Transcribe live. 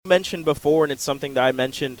mentioned before, and it's something that I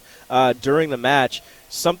mentioned during the match,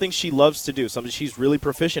 something she loves to do, something she's really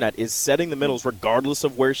proficient at, is setting the middles regardless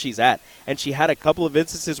of where she's at. And she had a couple of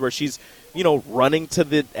instances where she's, running to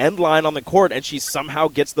the end line on the court, and she somehow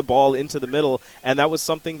gets the ball into the middle. And that was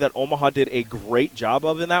something that Omaha did a great job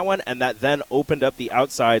of in that one, and that then opened up the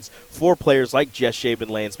outsides for players like Jess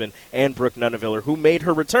Shaben-Landsman and Brooke Nuneviller, who made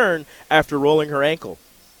her return after rolling her ankle.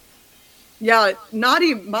 Yeah,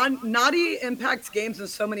 Nadi impacts games in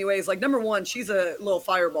so many ways. Like, number one, she's a little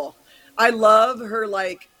fireball. I love her,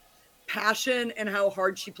 passion and how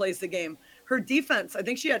hard she plays the game. Her defense, I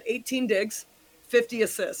think she had 18 digs, 50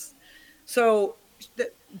 assists. So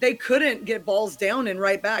they couldn't get balls down and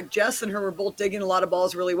right back. Jess and her were both digging a lot of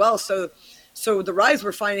balls really well. So the Rise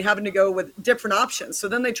were having to go with different options. So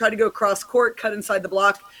then they tried to go cross court, cut inside the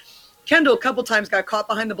block. Kendall a couple times got caught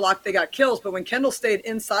behind the block. They got kills. But when Kendall stayed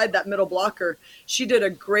inside that middle blocker, she did a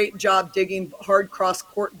great job digging hard cross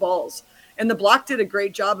court balls. And the block did a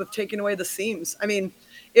great job of taking away the seams. I mean,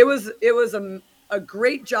 it was a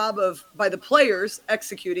great job by the players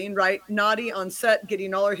executing, right? Nadi on set,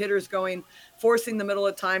 getting all her hitters going, forcing the middle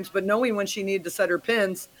at times, but knowing when she needed to set her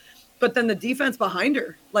pins. But then the defense behind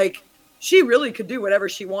her, she really could do whatever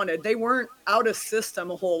she wanted. They weren't out of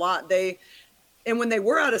system a whole lot. And when they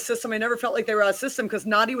were out of system, I never felt like they were out of system because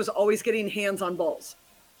Nadi was always getting hands on balls.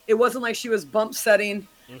 It wasn't like she was bump setting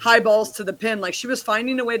high balls to the pin. Like, she was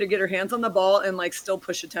finding a way to get her hands on the ball and still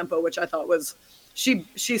push a tempo, which I thought was, she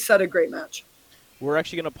set a great match. We're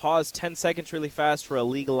actually going to pause 10 seconds really fast for a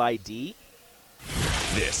legal ID.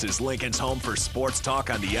 This is Lincoln's home for sports talk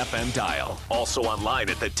on the FM dial. Also online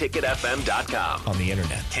at theticketfm.com. On the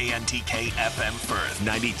internet. KNTK FM Firth,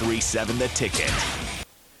 93.7 The Ticket.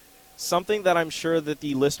 Something that I'm sure that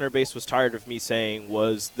the listener base was tired of me saying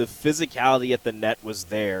was the physicality at the net was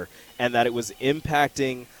there, and that it was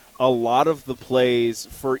impacting a lot of the plays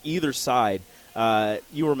for either side.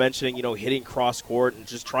 You were mentioning, hitting cross court and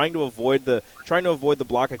just trying to avoid the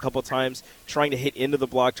block a couple times, trying to hit into the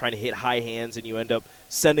block, trying to hit high hands, and you end up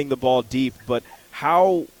sending the ball deep. But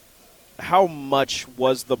how much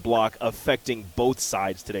was the block affecting both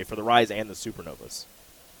sides today for the Rise and the Supernovas?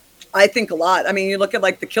 I think a lot. I mean, you look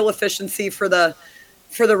at the kill efficiency for the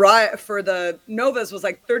Novas was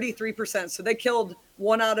 33%. So they killed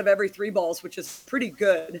 1 out of every 3 balls, which is pretty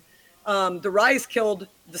good. The Rise killed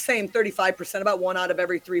the same 35%, about 1 out of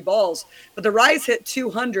every 3 balls. But the Rise hit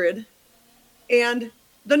 200 and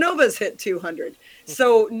the Novas hit 200.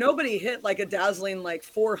 So nobody hit a dazzling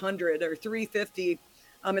 400 or 350.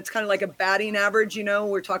 It's kind of like a batting average,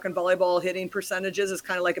 we're talking volleyball hitting percentages. It's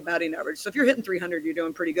kind of like a batting average. So if you're hitting 300, you're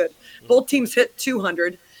doing pretty good. Both teams hit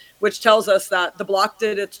 200, which tells us that the block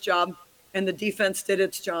did its job and the defense did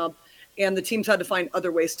its job, and the teams had to find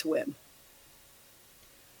other ways to win.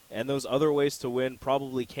 And those other ways to win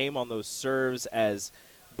probably came on those serves, as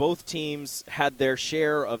both teams had their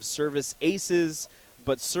share of service aces,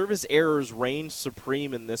 but service errors reigned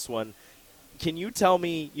supreme in this one. Can you tell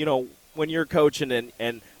me, when you're coaching,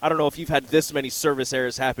 and I don't know if you've had this many service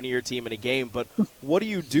errors happen to your team in a game, but what do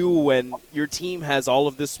you do when your team has all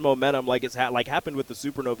of this momentum, like it's happened with the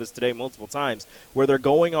Supernovas today multiple times, where they're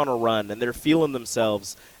going on a run and they're feeling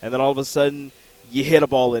themselves, and then all of a sudden you hit a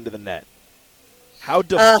ball into the net? How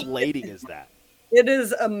deflating is that? It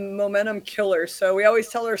is a momentum killer. So we always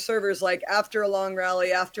tell our servers, after a long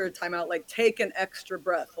rally, after a timeout, take an extra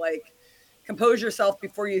breath, compose yourself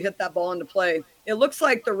before you hit that ball into play. It looks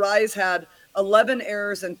like the Rise had 11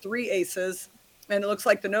 errors and 3 aces, and it looks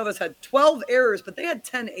like the Novas had 12 errors, but they had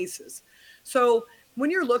 10 aces. So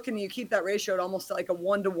when you're looking, you keep that ratio at almost like a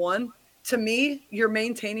 1-to-1. To me, you're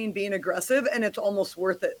maintaining being aggressive, and it's almost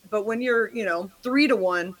worth it. But when you're,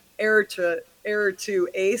 3-to-1, error to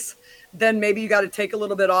ace, then maybe you got to take a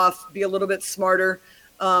little bit off, be a little bit smarter.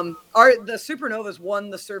 The Supernovas won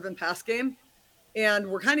the serve and pass game, and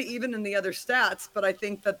we're kind of even in the other stats, but I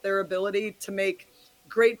think that their ability to make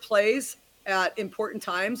great plays at important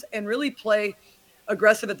times and really play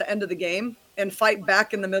aggressive at the end of the game and fight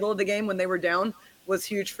back in the middle of the game when they were down was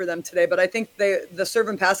huge for them today. But I think the serve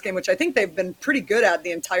and pass game, which I think they've been pretty good at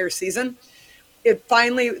the entire season, it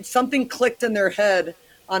finally, something clicked in their head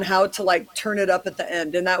on how to turn it up at the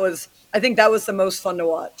end. And I think that was the most fun to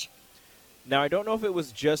watch. Now, I don't know if it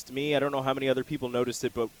was just me. I don't know how many other people noticed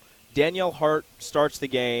it, but Danielle Hart starts the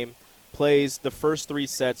game, plays the first 3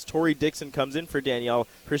 sets. Tori Dixon comes in for Danielle.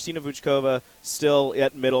 Kristina Vuchkova still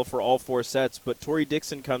at middle for all 4 sets, but Tori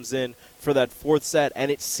Dixon comes in for that 4th set, and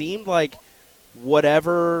it seemed like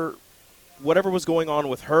whatever was going on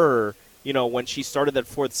with her when she started that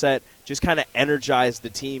fourth set, just kind of energized the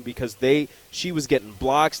team because she was getting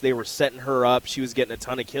blocks, they were setting her up, she was getting a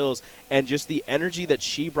ton of kills, and just the energy that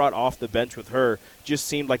she brought off the bench with her just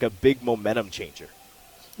seemed like a big momentum changer.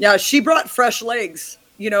 Yeah, she brought fresh legs.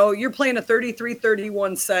 You're playing a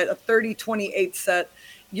 33-31 set, a 30-28 set.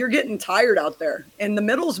 You're getting tired out there. And the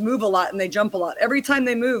middles move a lot and they jump a lot. Every time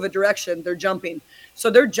they move a direction, they're jumping. So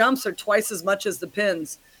their jumps are twice as much as the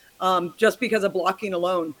pins, just because of blocking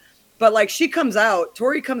alone. But like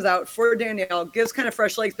Tori comes out for Danielle, gives kind of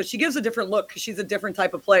fresh legs, but she gives a different look because she's a different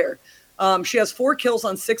type of player. She has 4 kills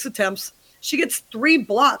on 6 attempts. She gets 3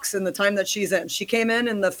 blocks in the time that she's in. She came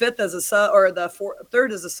in the fifth as a sub, or the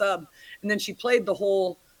third as a sub, and then she played the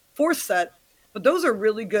whole fourth set. But those are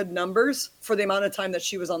really good numbers for the amount of time that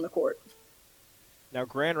she was on the court. Now,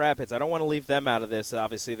 Grand Rapids, I don't want to leave them out of this.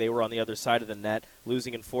 Obviously, they were on the other side of the net,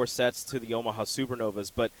 losing in 4 sets to the Omaha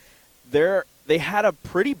Supernovas. But they had a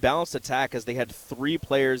pretty balanced attack as they had 3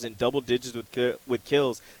 players in double digits with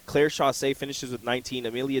kills. Claire Chaussee finishes with 19.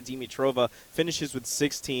 Amelia Dimitrova finishes with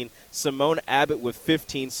 16. Simone Abbott with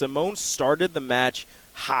 15. Simone started the match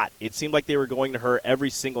hot. It seemed like they were going to her every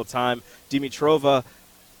single time. Dimitrova,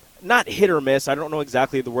 not hit or miss. I don't know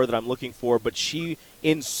exactly the word that I'm looking for, but she,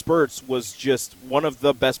 in spurts, was just one of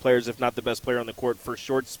the best players, if not the best player on the court for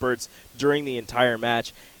short spurts during the entire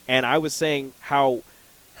match. And I was saying how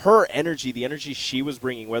her energy, the energy she was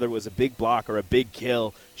bringing, whether it was a big block or a big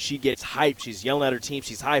kill, she gets hyped. She's yelling at her team.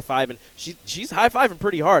 She's high-fiving. She's high-fiving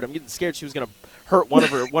pretty hard. I'm getting scared she was going to hurt one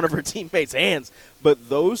of her teammates' hands. But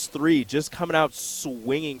those 3 just coming out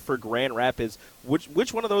swinging for Grand Rapids.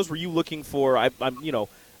 Which one of those were you looking for?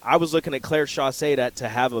 I was looking at Claire Chaussee to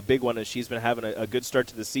have a big one, and she's been having a good start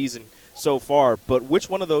to the season so far. But which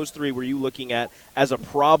one of those 3 were you looking at as a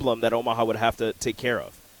problem that Omaha would have to take care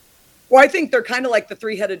of? Well, I think they're kind of like the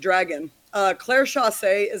 3-headed dragon. Claire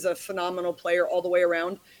Chaussee is a phenomenal player all the way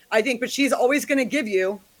around, I think, but she's always going to give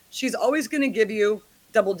you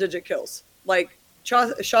double-digit kills. Like,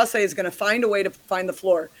 Chaussee is going to find a way to find the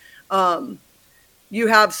floor. You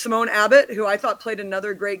have Simone Abbott, who I thought played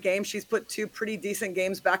another great game. She's put 2 pretty decent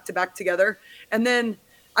games back-to-back together. And then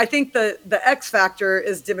I think the X factor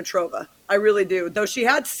is Dimitrova. I really do. Though she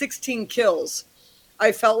had 16 kills,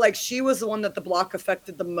 I felt like she was the one that the block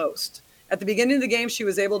affected the most. At the beginning of the game, she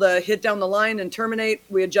was able to hit down the line and terminate.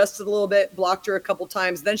 We adjusted a little bit, blocked her a couple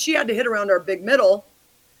times. Then she had to hit around our big middle,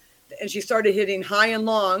 and she started hitting high and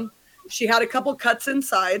long. She had a couple cuts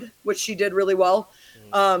inside, which she did really well.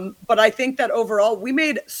 But I think that overall, we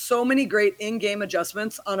made so many great in-game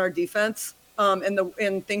adjustments on our defense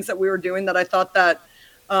and things that we were doing that I thought that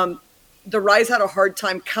the Rise had a hard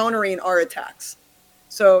time countering our attacks.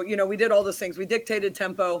 So, we did all those things. We dictated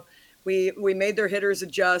tempo. We made their hitters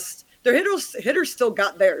adjust. Their hitters still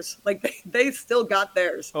got theirs. Like, they still got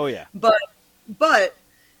theirs. Oh, yeah. But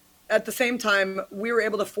at the same time, we were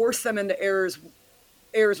able to force them into errors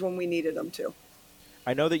when we needed them to.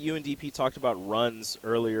 I know that UNDP talked about runs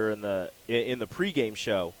earlier in the pregame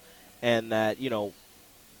show, and that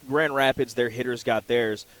Grand Rapids, their hitters got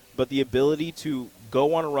theirs, but the ability to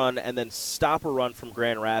go on a run and then stop a run from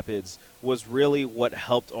Grand Rapids was really what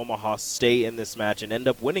helped Omaha stay in this match and end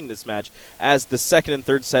up winning this match. As the second and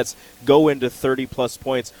third sets go into 30-plus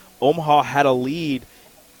points, Omaha had a lead,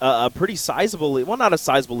 a pretty sizable lead. Well, not a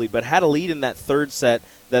sizable lead, but had a lead in that third set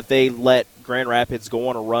that they let Grand Rapids go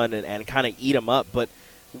on a run and kind of eat them up. But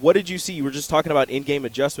what did you see? You were just talking about in-game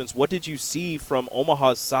adjustments. What did you see from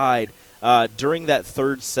Omaha's side during that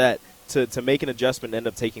third set to make an adjustment and end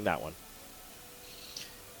up taking that one?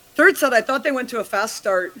 Third set, I thought they went to a fast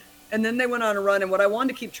start, and then they went on a run. And what I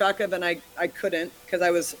wanted to keep track of, and I couldn't because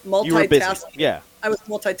I was multitasking. You were busy. Yeah. I was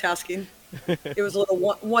multitasking. It was a little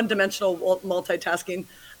one-dimensional multitasking.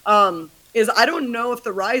 Is I don't know if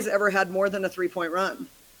the Rise ever had more than a 3-point run.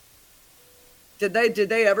 Did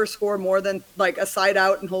they ever score more than like a side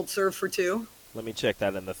out and hold serve for 2? Let me check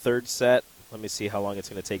that in the third set. Let me see how long it's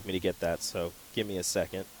going to take me to get that. So give me a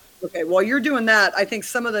second. Okay, while you're doing that, I think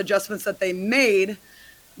some of the adjustments that they made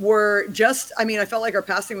were just, I felt like our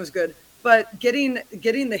passing was good, but getting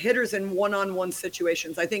the hitters in one-on-one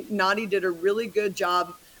situations. I think Nadi did a really good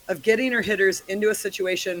job of getting her hitters into a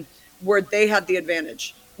situation where they had the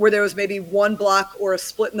advantage, where there was maybe one block or a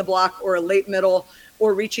split in the block or a late middle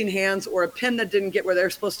or reaching hands or a pin that didn't get where they're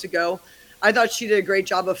supposed to go. I thought she did a great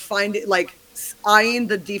job of eyeing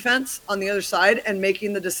the defense on the other side and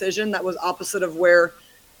making the decision that was opposite of where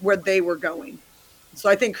they were going. So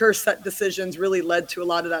I think her set decisions really led to a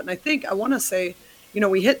lot of that. And I think, I want to say,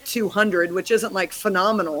 we hit 200, which isn't like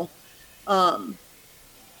phenomenal. But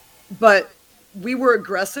we were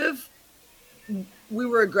aggressive we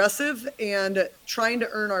were aggressive and trying to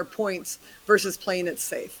earn our points versus playing it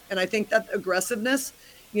safe. And I think that aggressiveness,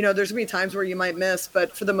 there's going to be times where you might miss,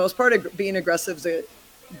 but for the most part, being aggressive is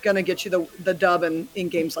going to get you the dub in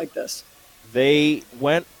games like this. They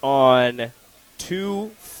went on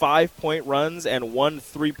 2 5-point runs and 1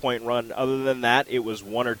 3-point run. Other than that, it was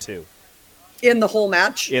 1 or 2. In the whole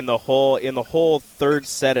match? In the whole third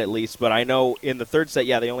set, at least. But I know in the third set,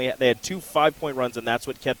 they had 2 5-point runs, and that's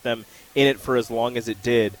what kept them in it for as long as it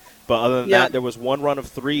did. But other than that, there was 1 run of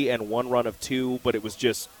 3 and 1 run of 2. But it was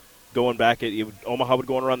just going back. Omaha would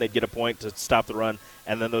go on a run, they'd get a point to stop the run,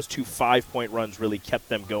 and then those 2 5-point runs really kept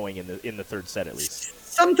them going in the third set, at least.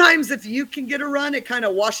 Sometimes if you can get a run, it kind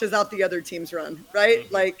of washes out the other team's run, right?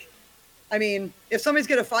 Mm-hmm. If somebody's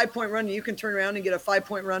get a 5-point run and you can turn around and get a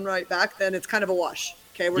 5-point run right back, then it's kind of a wash.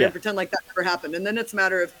 Okay, we're going to pretend like that never happened. And then it's a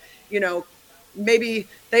matter of, maybe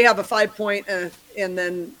they have a 5-point and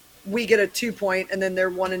then we get a 2-point and then they're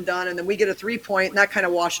one and done. And then we get a 3-point and that kind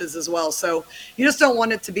of washes as well. So you just don't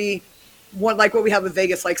want it to be one like what we have with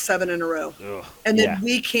Vegas, like 7 in a row. Ugh, and then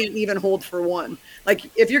we can't even hold for 1. Like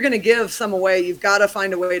if you're going to give some away, you've got to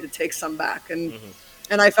find a way to take some back. And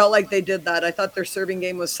And I felt like they did that. I thought their serving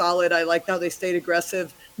game was solid. I liked how they stayed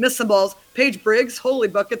aggressive. Missed some balls. Paige Briggs, holy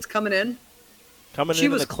buckets, coming in.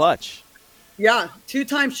 In the clutch. Yeah, 2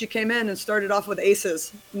 times she came in and started off with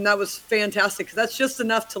aces. And that was fantastic because that's just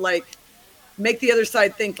enough to, make the other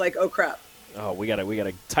side think, oh, crap. Oh, we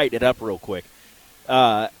gotta tighten it up real quick.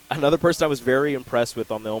 Another person I was very impressed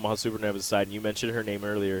with on the Omaha Supernovas side, and you mentioned her name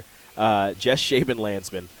earlier, Jess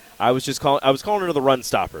Shaban-Landsman. I was calling her the run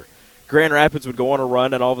stopper. Grand Rapids would go on a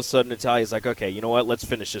run, and all of a sudden Natalia's like, okay, you know what? Let's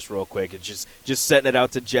finish this real quick. And just setting it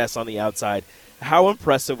out to Jess on the outside. How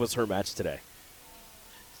impressive was her match today?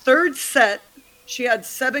 Third set, she had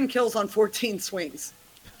 7 kills on 14 swings.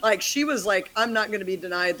 She was like, I'm not going to be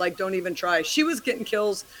denied. Don't even try. She was getting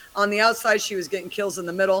kills on the outside. She was getting kills in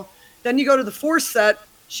the middle. Then you go to the 4th set.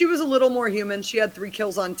 She was a little more human. She had 3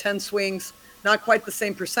 kills on 10 swings. Not quite the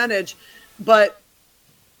same percentage. But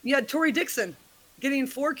you had Tori Dixon getting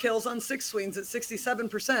 4 kills on 6 swings at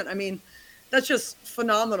 67%. That's just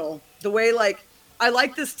phenomenal. The way, I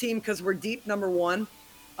like this team because we're deep, number 1.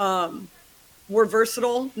 We're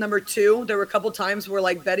versatile, number 2. There were a couple times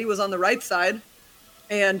where, Betty was on the right side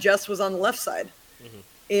and Jess was on the left side. Mm-hmm.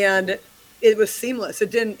 And it was seamless.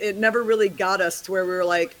 It never really got us to where we were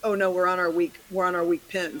like, oh, no, we're on our weak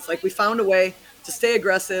pins. We found a way to stay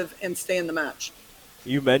aggressive and stay in the match.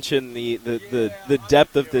 You mentioned the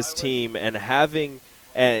depth of this team and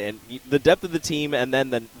the depth of the team and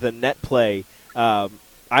then the net play.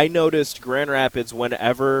 I noticed Grand Rapids,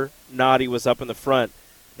 whenever Nadi was up in the front,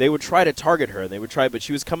 they would try to target her. But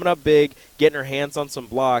she was coming up big, getting her hands on some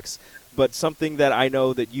blocks. But something that I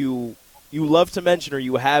know that you love to mention, or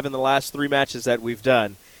you have in the last 3 matches that we've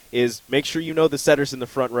done, is make sure you know the setters in the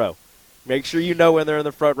front row. Make sure you know when they're in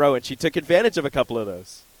the front row, and she took advantage of a couple of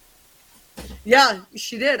those. Yeah,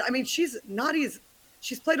 she did.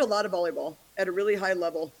 She's played a lot of volleyball at a really high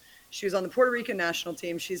level. She was on the Puerto Rican national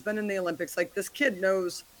team. She's been in the Olympics. This kid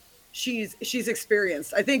knows she's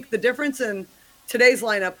experienced. I think the difference in today's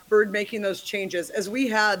lineup, Bird making those changes, as we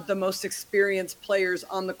had the most experienced players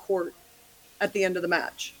on the court at the end of the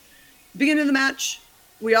match. Beginning of the match,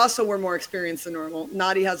 we also were more experienced than normal.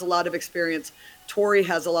 Nadi has a lot of experience. Tori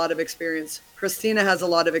has a lot of experience. Christina has a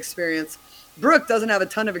lot of experience. Brooke doesn't have a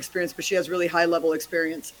ton of experience, but she has really high-level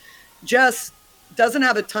experience. Jess doesn't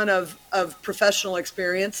have a ton of professional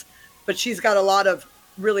experience, but she's got a lot of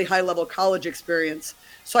really high-level college experience.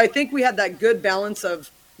 So I think we had that good balance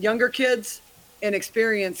of younger kids and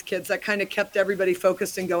experienced kids that kind of kept everybody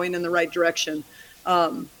focused and going in the right direction.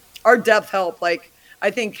 Our depth helped. I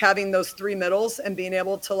think having those 3 middles and being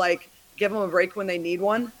able to give them a break when they need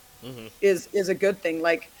one is a good thing.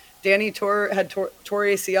 Danny had tore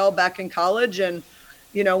ACL back in college, and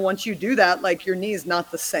once you do that, your knee's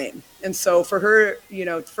not the same. And so for her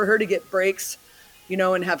to get breaks,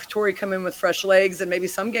 and have Tori come in with fresh legs, and maybe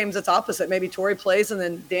some games it's opposite. Maybe Tori plays and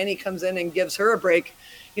then Danny comes in and gives her a break.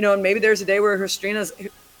 And maybe there's a day where Christina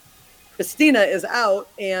is out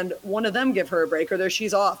and one of them give her a break, or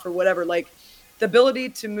she's off or whatever. The ability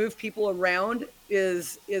to move people around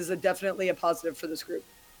is definitely a positive for this group.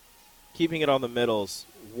 Keeping it on the middles,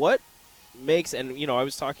 what makes, and I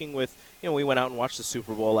was talking with, we went out and watched the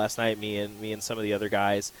Super Bowl last night, me and some of the other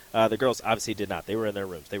guys. The girls obviously did not. They were in their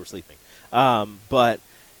rooms. They were sleeping. But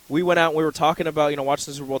we went out and we were talking about,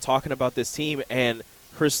 watching the Super Bowl, talking about this team, and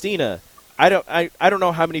Christina, I don't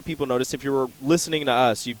know how many people noticed. If you were listening to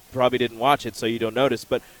us, you probably didn't watch it, so you don't notice.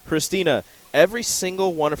 But Christina, every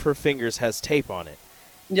single one of her fingers has tape on it.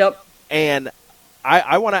 Yep. And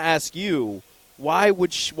I want to ask you, Why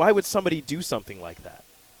would somebody do something like that?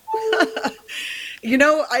 You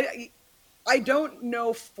know, I don't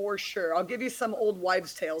know for sure. I'll give you some old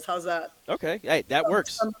wives' tales. How's that? Okay, hey, that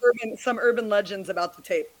works. Some urban legends about the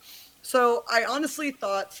tape. So I honestly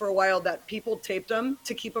thought for a while that people taped them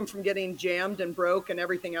to keep them from getting jammed and broke and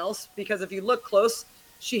everything else. Because if you look close,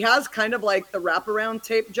 she has kind of like the wraparound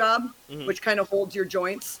tape job, which kind of holds your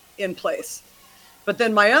joints in place. But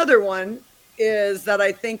then my other one is that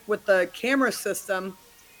I think with the camera system,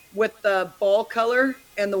 with the ball color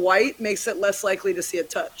and the white, makes it less likely to see a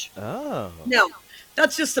touch. Oh. Now,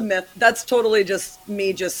 that's just a myth. That's totally just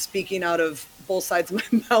me just speaking out of both sides of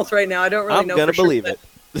my mouth right now. I don't really know. I'm going to believe it.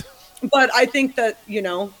 But I think that, you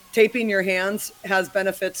know, taping your hands has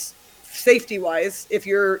benefits safety-wise. If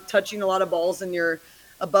you're touching a lot of balls and you're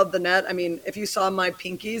above the net, I mean, if you saw my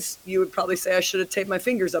pinkies, you would probably say I should have taped my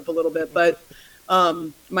fingers up a little bit. But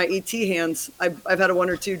my ET hands, I've had one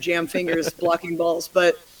or two jam fingers blocking balls.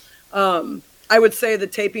 But I would say the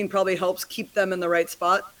taping probably helps keep them in the right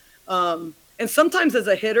spot. And sometimes as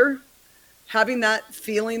a hitter, having that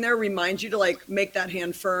feeling there reminds you to like make that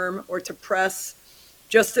hand firm or to press.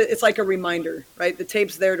 It's like a reminder, right? The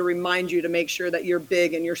tape's there to remind you to make sure that you're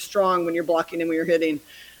big and you're strong when you're blocking and when you're hitting.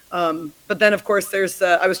 But then, of course,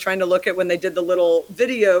 I was trying to look at when they did the little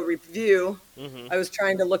video review. I was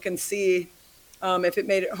trying to look and see if it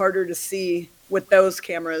made it harder to see with those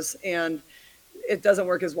cameras. And it doesn't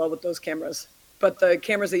work as well with those cameras. But the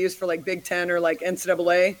cameras they use for like Big Ten or like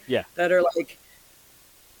NCAA that are like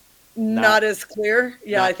not as clear.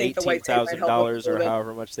 Yeah, I think the white tape might help $18,000 or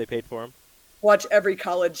however much they paid for them. Watch every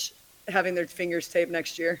college having their fingers taped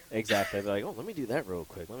next year. Exactly. They're like, oh, let me do that real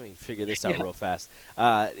quick. Let me figure this out real fast.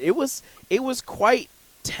 It was quite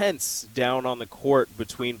tense down on the court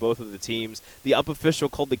between both of the teams. The up official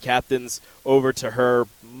called the captains over to her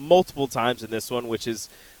multiple times in this one, which is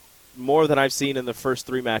more than I've seen in the first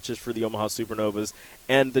 3 matches for the Omaha Supernovas.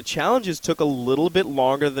 And the challenges took a little bit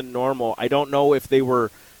longer than normal. I don't know if they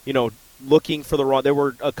were, looking for the wrong. There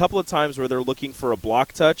were a couple of times where they're looking for a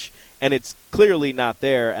block touch, and it's clearly not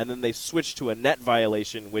there. And then they switched to a net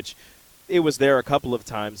violation, which it was there a couple of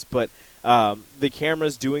times. But the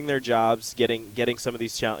cameras doing their jobs, getting some of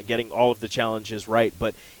these getting all of the challenges right.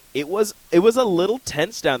 But it was a little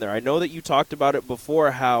tense down there. I know that you talked about it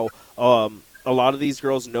before, how a lot of these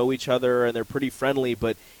girls know each other and they're pretty friendly,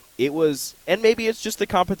 but it was, and maybe it's just the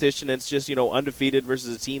competition. It's just, undefeated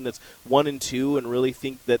versus a team that's 1-2 and really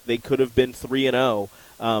think that they could have been 3-0.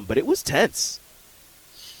 But it was tense.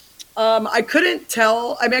 I couldn't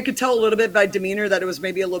tell. I mean, I could tell a little bit by demeanor that it was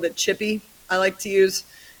maybe a little bit chippy. I like to use.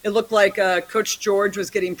 It looked like Coach George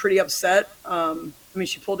was getting pretty upset.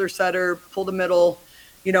 She pulled her setter, pulled the middle,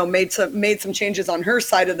 made some changes on her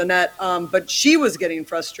side of the net. But she was getting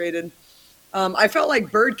frustrated. I felt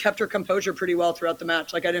like Bird kept her composure pretty well throughout the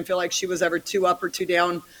match. Like, I didn't feel like she was ever 2 up or 2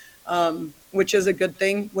 down, which is a good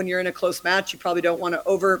thing. When you're in a close match, you probably don't want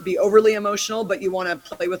to be overly emotional, but you want to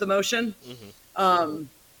play with emotion.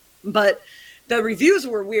 But the reviews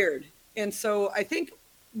were weird. And so I think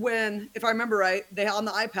if I remember right, on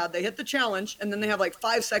the iPad, they hit the challenge, and then they have like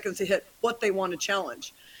 5 seconds to hit what they want to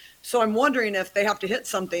challenge. So I'm wondering if they have to hit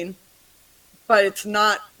something, but it's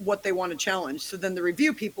not what they want to challenge. So then the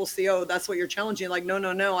review people see, oh, that's what you're challenging. Like,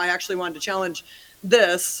 no, I actually wanted to challenge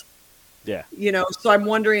this. Yeah. So I'm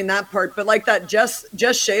wondering that part. But like that Jess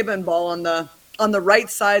Shaban ball on the right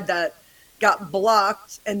side that got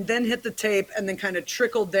blocked and then hit the tape and then kind of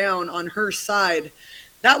trickled down on her side.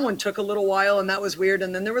 That one took a little while, and that was weird.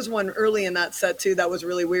 And then there was one early in that set too that was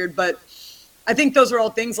really weird. But I think those are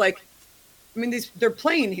all things like, they're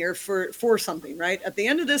playing here for something, right? At the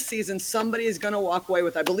end of this season, somebody is going to walk away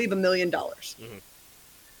with, I believe, $1 million.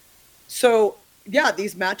 So, yeah,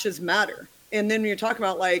 these matches matter. And then when you're talking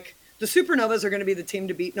about, like, the Supernovas are going to be the team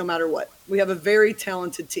to beat no matter what. We have a very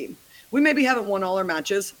talented team. We maybe haven't won all our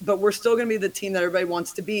matches, but we're still going to be the team that everybody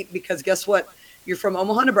wants to beat because guess what? You're from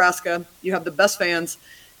Omaha, Nebraska. You have the best fans.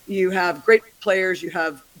 You have great players. You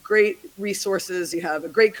have great resources. You have a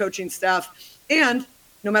great coaching staff. And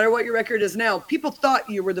no matter what your record is now, people thought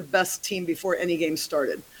you were the best team before any game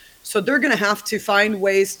started. So they're going to have to find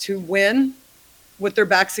ways to win with their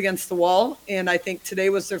backs against the wall. And I think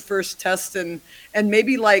today was their first test and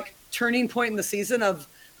maybe like turning point in the season of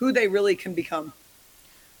who they really can become.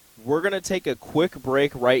 We're going to take a quick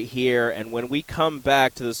break right here. And when we come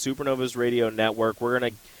back to the Supernovas Radio Network, we're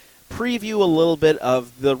going to preview a little bit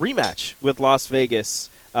of the rematch with Las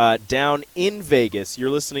Vegas. Down in Vegas. You're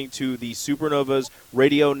listening to the Supernovas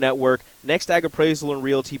Radio Network Next Ag Appraisal and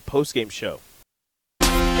Realty postgame show.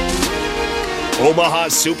 Omaha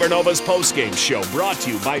Supernovas postgame show brought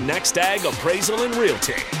to you by Next Ag Appraisal and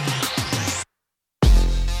Realty.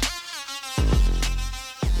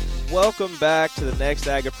 Welcome back to the next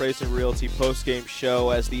Agaprace and Realty postgame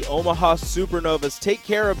show as the Omaha Supernovas take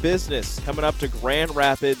care of business, coming up to Grand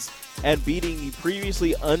Rapids and beating the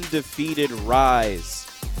previously undefeated Rise.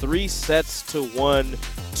 3-1,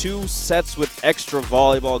 2 sets with extra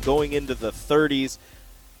volleyball going into the 30s.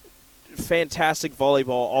 Fantastic volleyball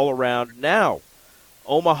all around. Now,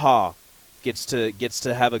 Omaha gets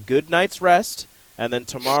to have a good night's rest, and then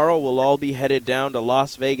tomorrow we'll all be headed down to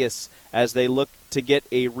Las Vegas as they look to get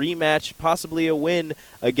a rematch, possibly a win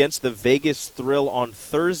against the Vegas Thrill on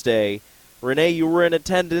Thursday. Renee, you were in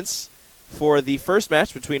attendance for the first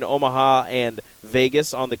match between Omaha and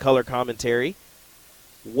Vegas on the color commentary.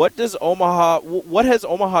 What has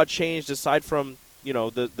Omaha changed aside from,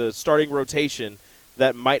 the starting rotation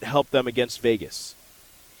that might help them against Vegas?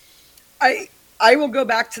 I will go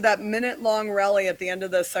back to that minute-long rally at the end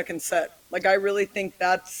of the second set. I really think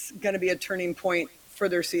that's going to be a turning point for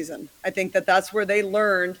their season. I think that that's where they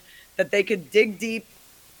learned that they could dig deep,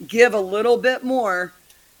 give a little bit more,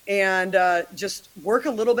 and just work a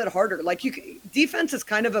little bit harder. Defense is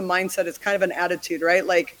kind of a mindset. It's kind of an attitude, right?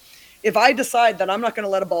 If I decide that I'm not going to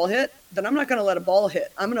let a ball hit, then I'm not going to let a ball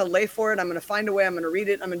hit. I'm going to lay for it. I'm going to find a way. I'm going to read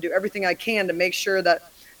it. I'm going to do everything I can to make sure that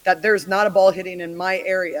there's not a ball hitting in my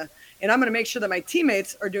area. And I'm going to make sure that my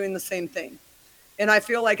teammates are doing the same thing. And I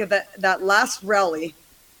feel like at that last rally,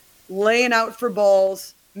 laying out for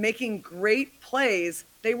balls, making great plays,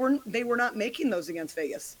 they were not making those against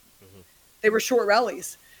Vegas. Mm-hmm. They were short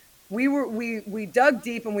rallies. We dug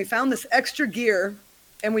deep and we found this extra gear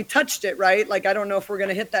and we touched it, right? I don't know if we're going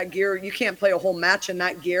to hit that gear. You can't play a whole match in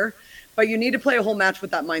that gear, but you need to play a whole match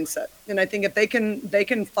with that mindset. And I think if they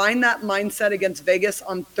can find that mindset against Vegas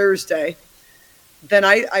on Thursday, then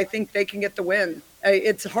I think they can get the win.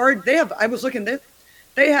 It's hard. They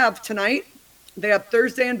have tonight, they have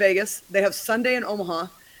Thursday in Vegas, they have Sunday in Omaha,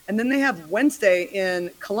 and then they have Wednesday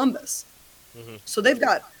in Columbus. Mm-hmm. So they've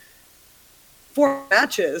got 4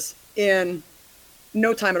 matches in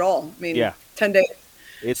no time at all. 10 days.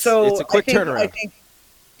 It's a quick turnaround.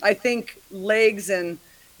 I think legs and,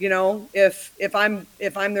 if I'm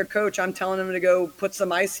their coach, I'm telling them to go put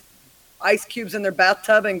some ice cubes in their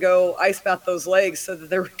bathtub and go ice bath those legs so that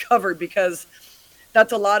they're recovered, because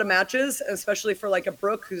that's a lot of matches, especially for a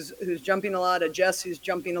Brooke who's jumping a lot, a Jess who's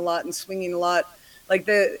jumping a lot and swinging a lot.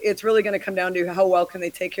 It's really going to come down to how well can they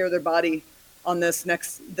take care of their body on this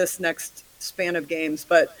next span of games.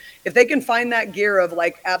 But if they can find that gear of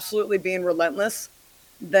absolutely being relentless,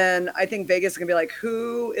 then I think Vegas is going to be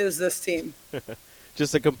who is this team?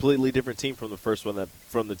 Just a completely different team from the first one,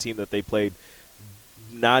 from the team that they played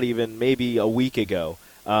not even maybe a week ago.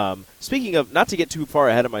 Speaking of, not to get too far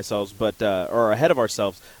ahead of ourselves, but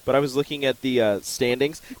I was looking at the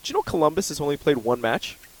standings. Did you know Columbus has only played 1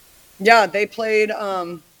 match? Yeah, they played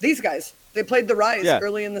these guys. They played the Rise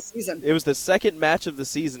early in the season. It was the second match of the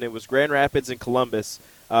season. It was Grand Rapids and Columbus.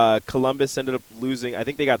 Columbus ended up losing. I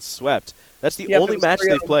think they got swept. That's the only match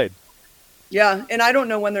they've played. Yeah, and I don't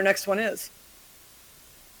know when their next one is.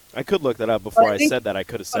 I could look that up before I said that. I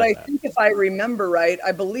could have said that. But I think if I remember right,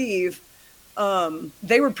 I believe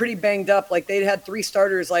they were pretty banged up. They had 3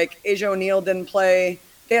 starters. Asia O'Neal didn't play.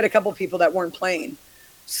 They had a couple people that weren't playing.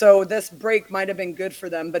 So this break might have been good for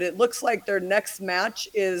them. But it looks like their next match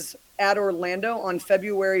is at Orlando on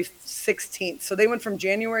February 16th. So they went from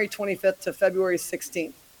January 25th to February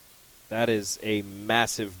 16th. That is a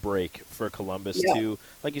massive break for Columbus to,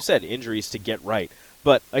 like you said, injuries to get right.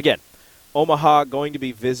 But, again, Omaha going to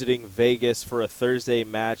be visiting Vegas for a Thursday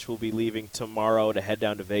match. We'll be leaving tomorrow to head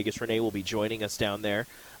down to Vegas. Renee will be joining us down there.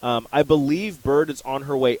 I believe Bird is on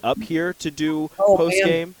her way up here to do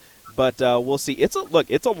post-game, but we'll see. It's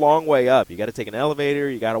a long way up. You got to take an elevator.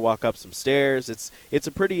 You got to walk up some stairs. It's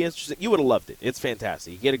a pretty interesting. You would have loved it. It's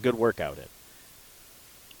fantastic. You get a good workout in.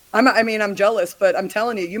 I'm jealous, but I'm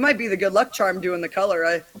telling you, you might be the good luck charm doing the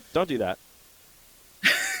color. Don't do that.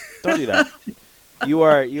 Don't do that. You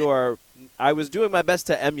are. I was doing my best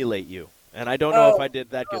to emulate you, and I don't know if I did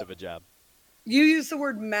that good of a job. You used the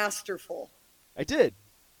word masterful. I did.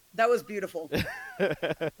 That was beautiful.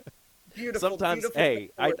 Beautiful. Sometimes, beautiful hey,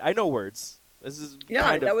 I know words. This is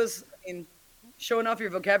that was showing off your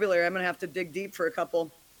vocabulary. I'm gonna have to dig deep for a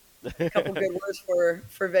couple good words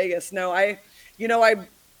for Vegas. No, I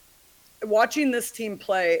watching this team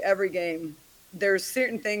play every game. There's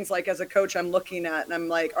certain things as a coach I'm looking at and I'm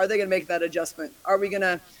like, are they going to make that adjustment? Are we going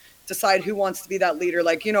to decide who wants to be that leader?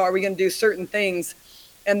 Are we going to do certain things?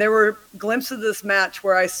 And there were glimpses of this match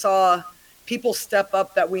where I saw people step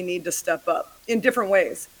up that we need to step up in different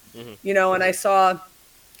ways, and I saw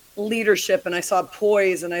leadership and I saw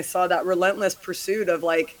poise and I saw that relentless pursuit of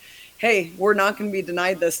hey, we're not going to be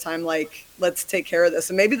denied this time. Like, let's take care of this.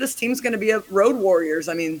 And maybe this team's going to be a road warriors.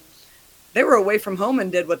 I mean, they were away from home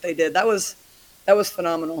and did what they did. That was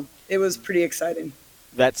phenomenal. It was pretty exciting.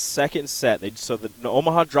 That second set,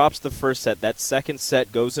 Omaha drops the first set. That second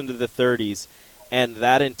set goes into the 30s, and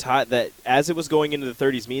that as it was going into the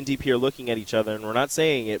 30s, me and DP are looking at each other, and we're not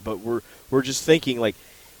saying it, but we're just thinking, like,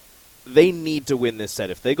 they need to win this set.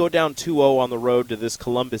 If they go down 2-0 on the road to this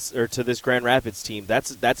Columbus or to this Grand Rapids team,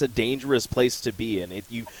 that's a dangerous place to be in.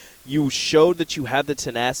 You showed that you had the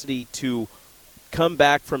tenacity to come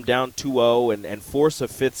back from down 2-0 and force a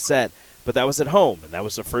fifth set. But that was at home, and that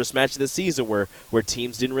was the first match of the season where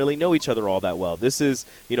teams didn't really know each other all that well. This is,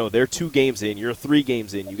 they're 2 games in, you're 3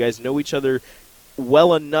 games in. You guys know each other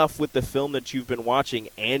well enough with the film that you've been watching,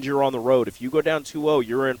 and you're on the road. If you go down 2-0,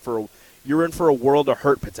 you're in for a world of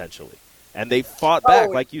hurt potentially. And they fought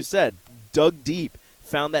back, like you said, dug deep,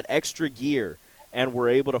 found that extra gear, and were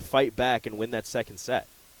able to fight back and win that second set.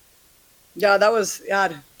 Yeah, that was,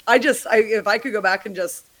 God. If I could go back and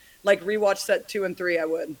just like rewatch set 2 and 3, I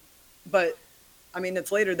would. But I mean,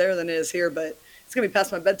 it's later there than it is here, but it's going to be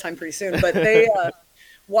past my bedtime pretty soon. But they,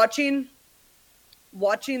 watching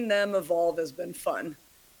them evolve has been fun.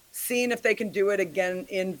 Seeing if they can do it again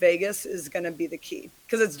in Vegas is going to be the key,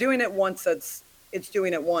 because it's doing it once. It's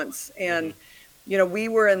doing it once. And, we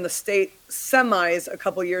were in the state semis a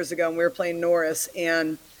couple years ago, and we were playing Norris,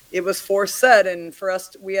 and it was 4 set. And for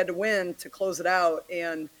us, we had to win to close it out.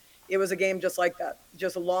 And it was a game just like that,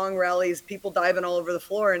 just long rallies, people diving all over the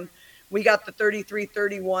floor. And we got the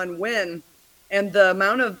 33-31 win, and the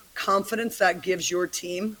amount of confidence that gives your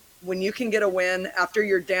team when you can get a win after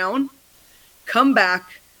you're down, come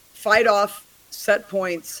back, fight off set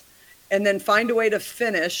points, and then find a way to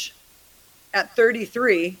finish at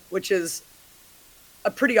 33, which is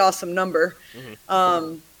a pretty awesome number.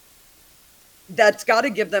 That's got to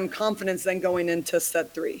give them confidence then going into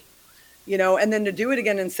set 3, and then to do it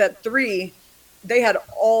again in set 3, they had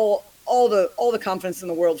all the confidence in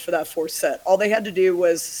the world for that 4th set. All they had to do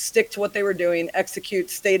was stick to what they were doing, execute,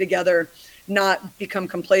 stay together, not become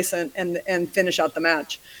complacent, and finish out the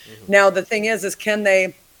match. Now the thing is can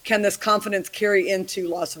this confidence carry into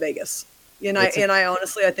Las Vegas? I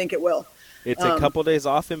honestly, I think it will. It's a couple days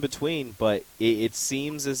off in between, but it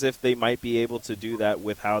seems as if they might be able to do that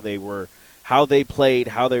with how they played,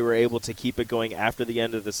 how they were able to keep it going after the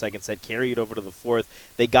end of the second set, carry it over to the 4th.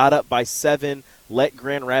 They got up by 7, let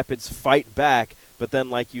Grand Rapids fight back, but then,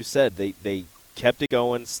 like you said, they kept it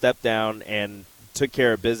going, stepped down, and took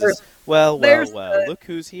care of business. Well, look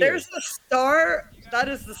who's here. There's the star. That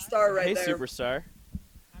is the star right there. Hey, superstar.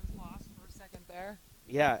 I was lost for a second there.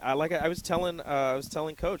 Yeah, I was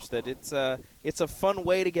telling Coach that it's a fun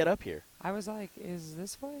way to get up here. I was like, is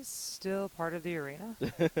this place still part of the arena?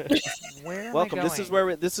 Where am Welcome. I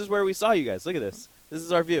going? This is where we saw you guys. Look at this. This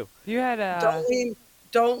is our view. You had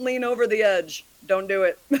Don't lean over the edge. Don't do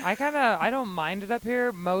it. I don't mind it up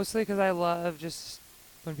here, mostly because I love just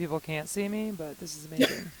when people can't see me, but this is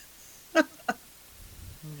amazing. Oh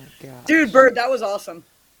my god. Dude, Bird, that was awesome.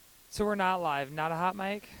 So we're not live, not a hot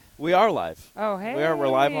mic? We are live. Oh, hey. We're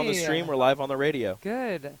live on the stream. We're live on the radio.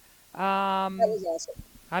 Good. That was awesome.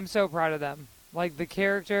 I'm so proud of them. Like the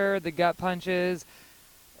character, the gut punches.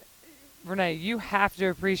 Renee, you have to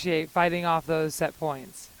appreciate fighting off those set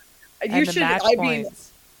points. You should. I mean,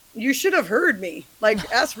 you should have heard me.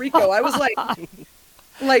 Like, ask Rico. I was like, I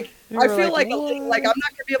feel like I'm not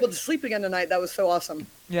gonna be able to sleep again tonight. That was so awesome.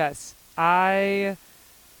 Yes, I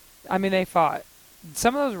mean, they fought.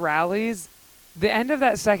 Some of those rallies, the end of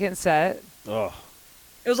that second set. Oh.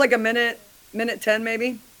 It was like a minute 10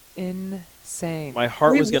 maybe. Insane. My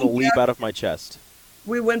heart was going to leap out of my chest.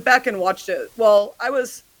 We went back and watched it. Well, I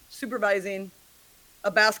was supervising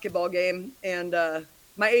a basketball game, and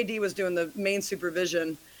my AD was doing the main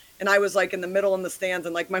supervision, and I was like in the middle in the stands,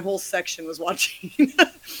 and like my whole section was watching.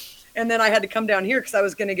 And then I had to come down here because I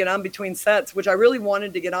was going to get on between sets, which I really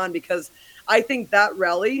wanted to get on because I think that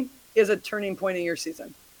rally is a turning point in your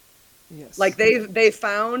season. Yes. Like they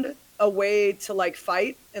found a way to like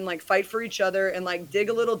fight for each other and like dig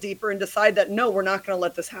a little deeper and decide that, no, we're not going to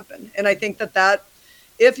let this happen. And I think that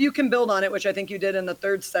if you can build on it, which I think you did in the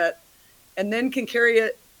 3rd set, and then can carry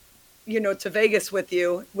it, to Vegas with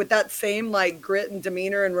you with that same like grit and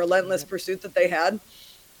demeanor and relentless pursuit that they had.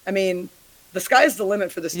 I mean, the sky's the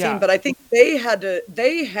limit for this team, but I think they had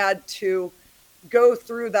to go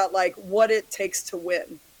through that, like what it takes to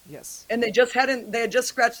win. Yes. And they had just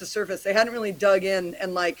scratched the surface. They hadn't really dug in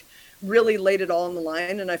and like really laid it all on the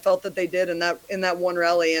line. And I felt that they did in that one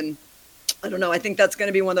rally. And I don't know, I think that's going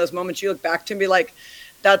to be one of those moments you look back to and be like,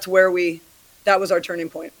 that was our turning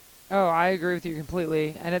point. Oh, I agree with you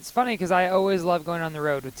completely. And it's funny because I always love going on the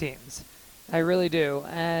road with teams. I really do.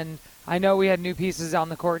 And I know we had new pieces on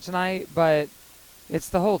the court tonight, but it's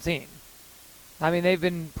the whole team. I mean, they've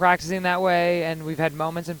been practicing that way, and we've had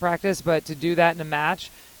moments in practice, but to do that in a match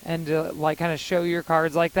and to, like, kind of show your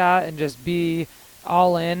cards like that and just be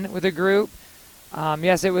all in with a group,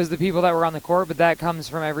 yes, it was the people that were on the court, but that comes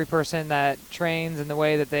from every person that trains and the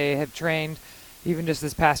way that they have trained, even just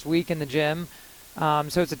this past week in the gym.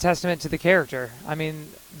 So it's a testament to the character. I mean,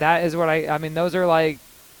 that is what I mean, those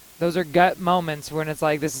are gut moments when it's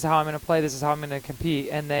like, this is how I'm going to play, this is how I'm going to compete.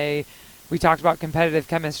 And we talked about competitive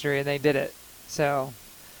chemistry, and they did it. So,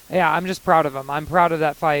 yeah, I'm just proud of them. I'm proud of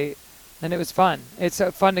that fight, and it was fun. It's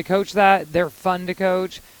fun to coach that. They're fun to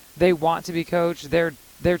coach. They want to be coached. They're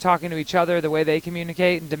talking to each other the way they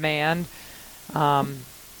communicate and demand.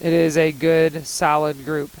 It is a good, solid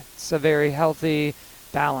group. It's a very healthy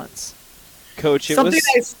balance. Coach,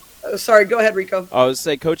 sorry, go ahead, Rico. I was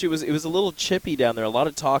saying, Coach, it was a little chippy down there. A lot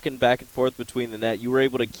of talking back and forth between the net. You were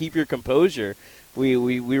able to keep your composure. We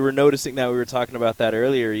were noticing that. We were talking about that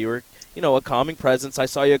earlier. You were, a calming presence. I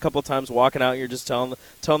saw you a couple of times walking out, and you're just telling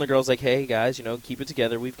the girls, like, hey, guys, keep it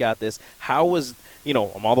together. We've got this. How was,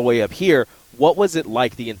 I'm all the way up here. What was it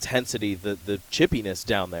like, the intensity, the chippiness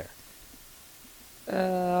down there?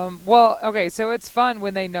 Well, okay, so it's fun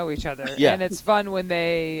when they know each other. Yeah. And it's fun when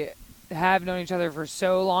they have known each other for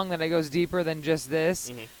so long that it goes deeper than just this.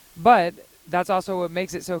 Mm-hmm. But that's also what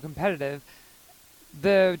makes it so competitive.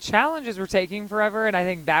 The challenges were taking forever, and I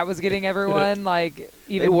think that was getting everyone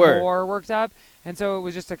even more worked up. And so it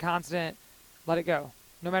was just a constant let it go.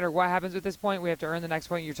 No matter what happens at this point, we have to earn the next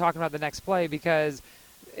point. You're talking about the next play because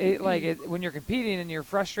when you're competing and you're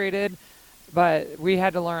frustrated, but we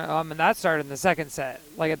had to learn, and that started in the second set.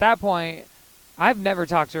 Like, at that point, I've never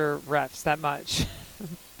talked to refs that much.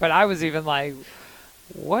 But I was even like,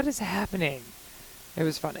 what is happening? It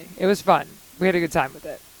was funny. It was fun. We had a good time with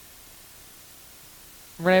it.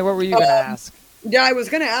 Renee, what were you going to ask? Yeah, I was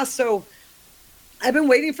going to ask, so I've been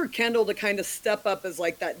waiting for Kendall to kind of step up as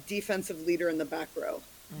like that defensive leader in the back row.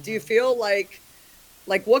 Mm-hmm. Do you feel like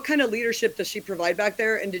what kind of leadership does she provide back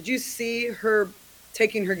there? And did you see her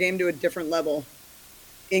taking her game to a different level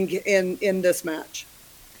in this match?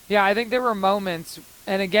 Yeah, I think there were moments,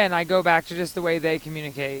 and again, I go back to just the way they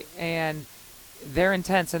communicate, and they're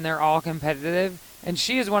intense and they're all competitive, and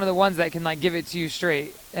she is one of the ones that can give it to you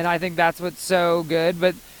straight, and I think that's what's so good.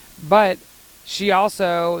 But she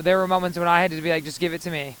also, there were moments when I had to be like, just give it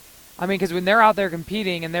to me. I mean, because when they're out there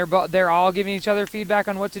competing and they're all giving each other feedback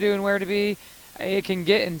on what to do and where to be, it can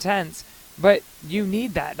get intense. But you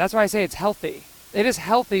need that. That's why I say it's healthy. It is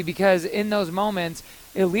healthy because in those moments,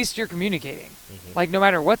 at least you're communicating. Mm-hmm. No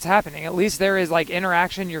matter what's happening, at least there is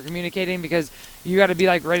interaction. You're communicating because you got to be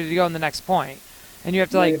ready to go in the next point, and you have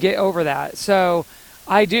to get over that. So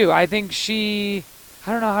I think she,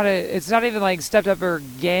 I don't know how to. It's not even stepped up her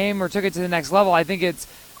game or took it to the next level. I think it's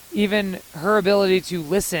even her ability to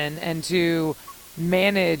listen and to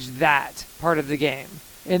manage that part of the game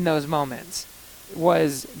in those moments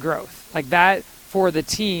was growth. That for the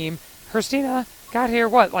team. Christina got here,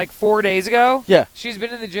 4 days ago? Yeah. She's been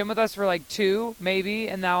in the gym with us for 2, maybe,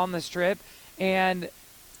 and now on this trip. And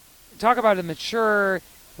talk about a mature,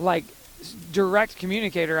 direct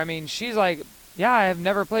communicator. I mean, she's yeah, I have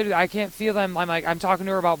never played with, I can't feel them. I'm talking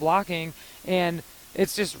to her about blocking, and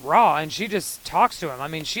it's just raw, and she just talks to him. I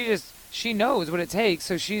mean, she knows what it takes,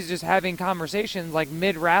 so she's just having conversations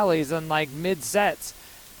mid-rallies and mid-sets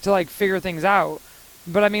to figure things out.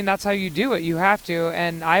 But, I mean, that's how you do it. You have to,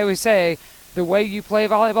 and I always say, the way you play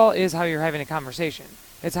volleyball is how you're having a conversation.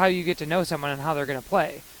 It's how you get to know someone and how they're going to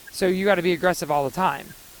play. So you got to be aggressive all the time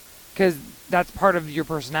because that's part of your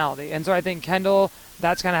personality. And so I think Kendall,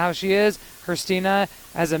 that's kind of how she is. Christina,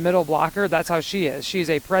 as a middle blocker, that's how she is. She's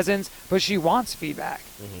a presence, but she wants feedback.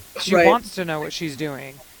 Mm-hmm. She wants to know what she's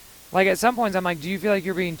doing. At some points, I'm do you feel like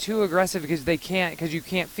you're being too aggressive because you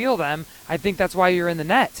can't feel them? I think that's why you're in the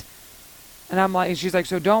net. And I'm she's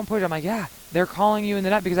so don't push. I'm yeah, they're calling you in the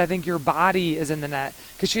net because I think your body is in the net.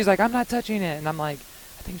 Because she's I'm not touching it. And I'm I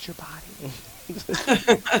think it's your body.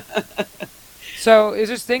 So it's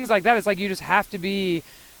just things like that. It's you just have to be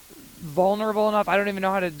vulnerable enough. I don't even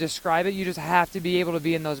know how to describe it. You just have to be able to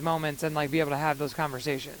be in those moments and be able to have those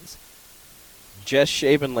conversations. Jess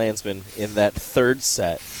Shaven-Landsman in that third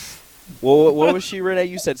set. Well, what was she, Renee?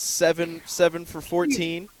 You said 7 for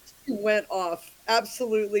 14? She went off.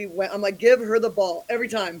 Absolutely went. I'm give her the ball every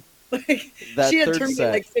time. She had turned me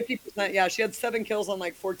 50%. Yeah, she had 7 kills on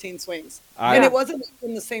 14 swings. And it wasn't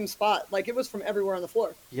in the same spot. It was from everywhere on the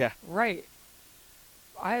floor. Yeah. Right.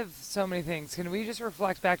 I have so many things. Can we just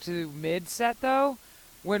reflect back to mid-set, though?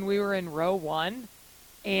 when we were in row 1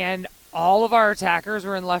 and all of our attackers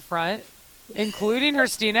were in left front, including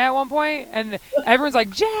Christina at one point, and everyone's like,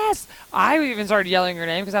 Jess! I even started yelling her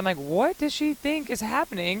name because I'm like, what does she think is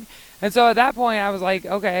happening? And so at that point, I was like,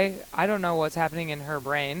 okay, I don't know what's happening in her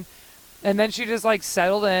brain. And then she just, like,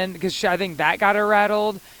 settled in because I think that got her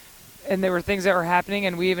rattled, and there were things that were happening,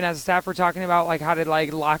 and we even as a staff were talking about, like, how to,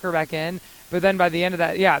 like, lock her back in. But then by the end of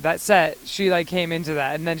that, that set, she, like, came into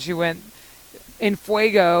that, and then she went in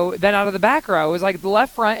fuego, then out of the back row. It was, like, the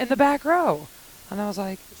left front and the back row. And I was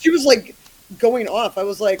like... She was, like, going off. I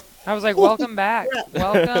was like, welcome back.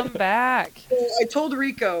 Welcome back. So I told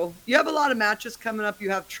Rico, you have a lot of matches coming up. You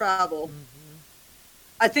have travel. Mm-hmm.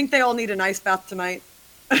 I think they all need an ice bath tonight.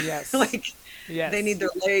 Yes. Yes. They need their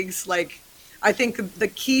legs. Like, I think the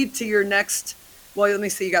key to your next, well, let me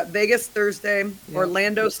see. You got Vegas Thursday,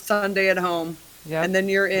 Orlando Sunday at home, and then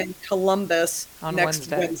you're in Columbus on next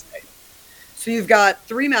Wednesday. So you've got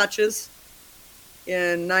 3 matches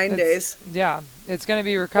in 9 days. Yeah. It's going to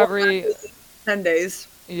be recovery. 10 days.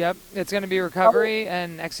 Yep. It's going to be recovery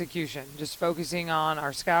and execution. Just focusing on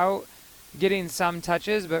our scout, getting some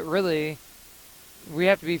touches, but really we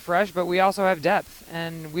have to be fresh, but we also have depth.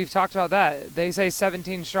 And we've talked about that. They say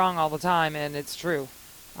 17 strong all the time, and it's true.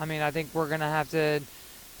 I mean, I think we're going to have to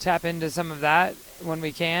tap into some of that when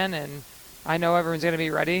we can. And I know everyone's going to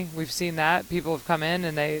be ready. We've seen that. People have come in,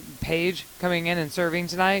 and Paige coming in and serving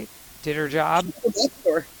tonight did her job.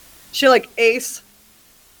 She like ace.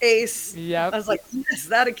 Yep. I was like, is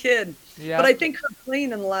that a kid? Yep. But I think her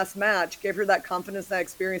playing in the last match gave her that confidence, that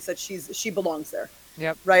experience that she belongs there.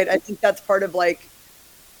 Yep. Right. I think that's part of like,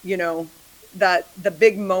 you know, that the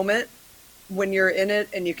big moment when you're in it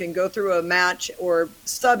and you can go through a match or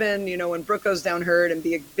sub in, you know, when Brooke goes down hurt and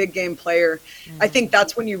be a big game player. I think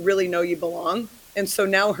that's when you really know you belong. And so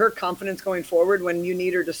now her confidence going forward, when you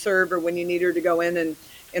need her to serve or when you need her to go in and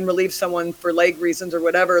relieve someone for leg reasons or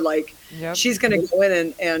whatever, like she's going to go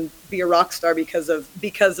in and be a rock star because of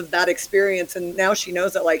that experience. And now she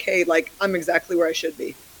knows that like, hey, like I'm exactly where I should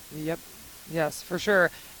be. Yep. Yes, for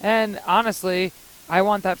sure. And honestly, I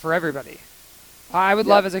want that for everybody. I would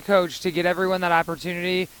love as a coach to get everyone that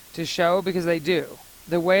opportunity to show, because they do.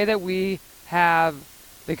 The way that we have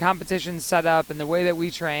the competition set up and the way that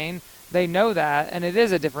we train, they know that, and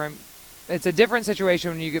it's a different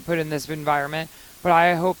situation when you get put in this environment. But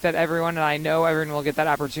I hope that everyone, and I know everyone will get that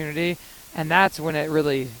opportunity, and that's when it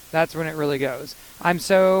really goes. I'm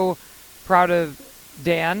so proud of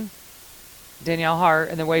Danielle Hart,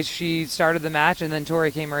 and the way she started the match, and then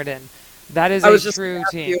Tori came right in. That is a true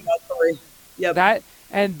team. Yep.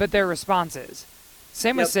 But their responses.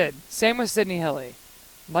 Same with Sid. Same with Sydney Hilly.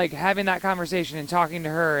 Like having that conversation and talking to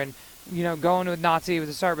her, and going with Nazi with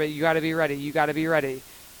the start, but you got to be ready. You got to be ready.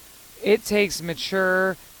 It takes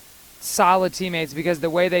mature, solid teammates, because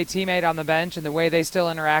the way they teammate on the bench and the way they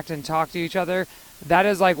still interact and talk to each other, that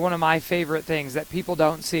is like one of my favorite things that people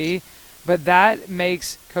don't see. But that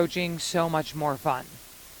makes coaching so much more fun.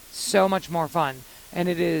 So much more fun. And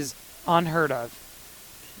it is unheard of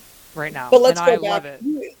right now. But let's and go I back.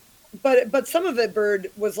 love it. But some of it, Bird,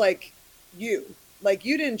 was like you. Like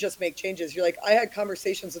you didn't just make changes. You're like, I had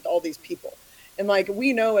conversations with all these people. And like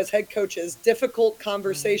we know as head coaches, difficult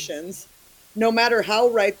conversations, no matter how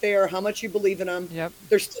right they are, how much you believe in them,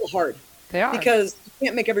 they're still hard. They are. Because you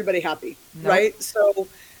can't make everybody happy, right? So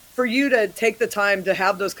for you to take the time to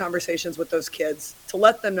have those conversations with those kids, to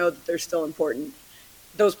let them know that they're still important,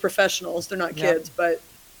 those professionals, they're not kids, but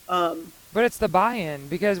it's the buy-in,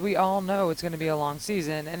 because we all know it's going to be a long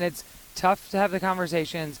season, and it's tough to have the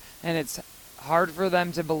conversations, and it's hard for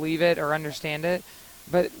them to believe it or understand it,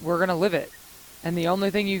 but we're going to live it. And the only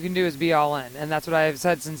thing you can do is be all in. And that's what I've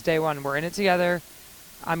said since day one. We're in it together.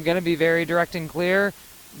 I'm going to be very direct and clear,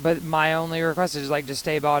 but my only request is like, just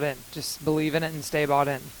stay bought in. Just believe in it and stay bought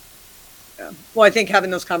in. Yeah. Well, I think having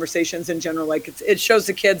those conversations in general, like it shows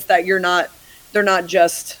the kids that they're not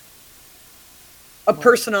just a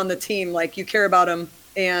person on the team. Like you care about them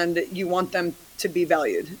and you want them to be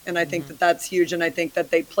valued. And I think that that's huge. And I think that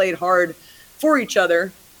they played hard for each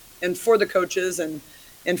other and for the coaches and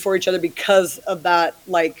for each other because of that,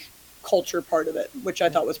 like, culture part of it, which I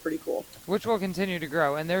thought was pretty cool. Which will continue to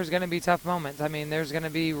grow. And there's going to be tough moments. I mean, there's going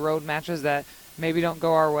to be road matches that maybe don't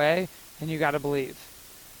go our way, and you got to believe.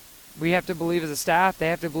 We have to believe as a staff. They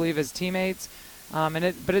have to believe as teammates.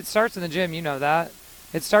 But it starts in the gym. You know that.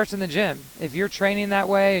 It starts in the gym. If you're training that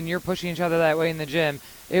way and you're pushing each other that way in the gym,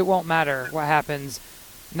 it won't matter what happens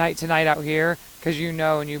night to night out here, because you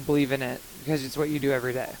know and you believe in it, because it's what you do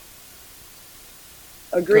every day.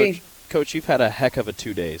 Agree. Coach, you've had a heck of a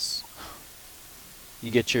 2 days.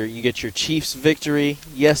 You get your Chiefs victory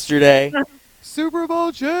yesterday. Super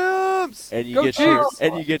Bowl champs. And you Go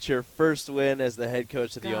get your first win as the head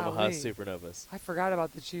coach of the Omaha Golly. Supernovas. I forgot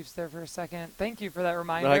about the Chiefs there for a second. Thank you for that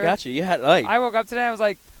reminder. No, I got you. You had I woke up today. I was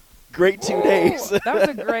like, great 2 days. that was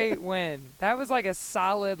a great win. That was like a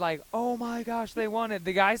solid, like, oh my gosh, they won it.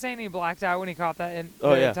 The guy saying he blacked out when he caught that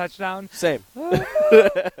touchdown. Same.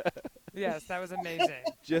 Yes, that was amazing.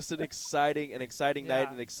 Just an exciting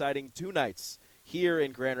night, an exciting 2 nights here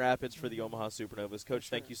in Grand Rapids for the Omaha Supernovas. Coach,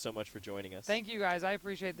 thank you so much for joining us. Thank you, guys. I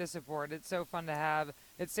appreciate the support. It's so fun to have.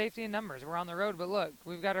 It's safety in numbers. We're on the road, but look,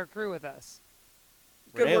 we've got our crew with us.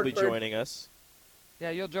 Renee will be joining us. Yeah,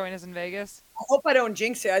 you'll join us in Vegas? I hope I don't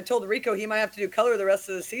jinx it. I told Rico he might have to do color the rest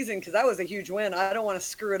of the season because that was a huge win. I don't want to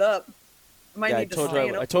screw it up. I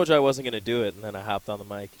told you I wasn't going to do it, and then I hopped on the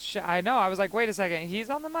mic. I know. I was like, wait a second. He's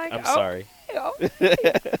on the mic? I'm sorry.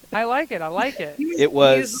 I like it. It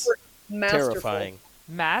was terrifying.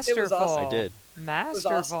 Masterful. Awesome. I did.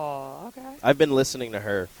 Masterful. Awesome. Okay. I've been listening to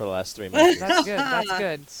her for the last 3 months. That's good. That's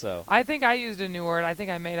good. So I think I used a new word. I think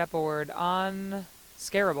I made up a word.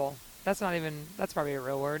 Unscarable. That's probably a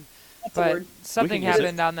real word. That's but a word. something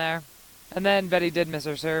happened down there. And then Betty did miss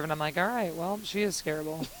her serve, and I'm like, all right, well, she is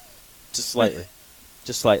scarable. Just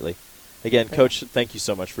slightly. Again, Coach, thank you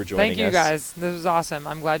so much for joining us. Thank you, guys. This was awesome.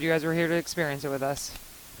 I'm glad you guys were here to experience it with us.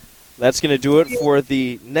 That's going to do it for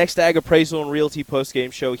the next Ag Appraisal and Realty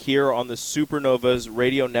postgame show here on the Supernovas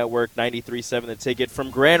Radio Network 93.7 The Ticket. From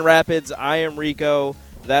Grand Rapids, I am Rico.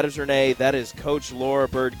 That is Renee. That is Coach Laura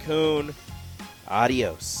Bird-Coon.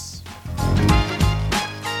 Adios.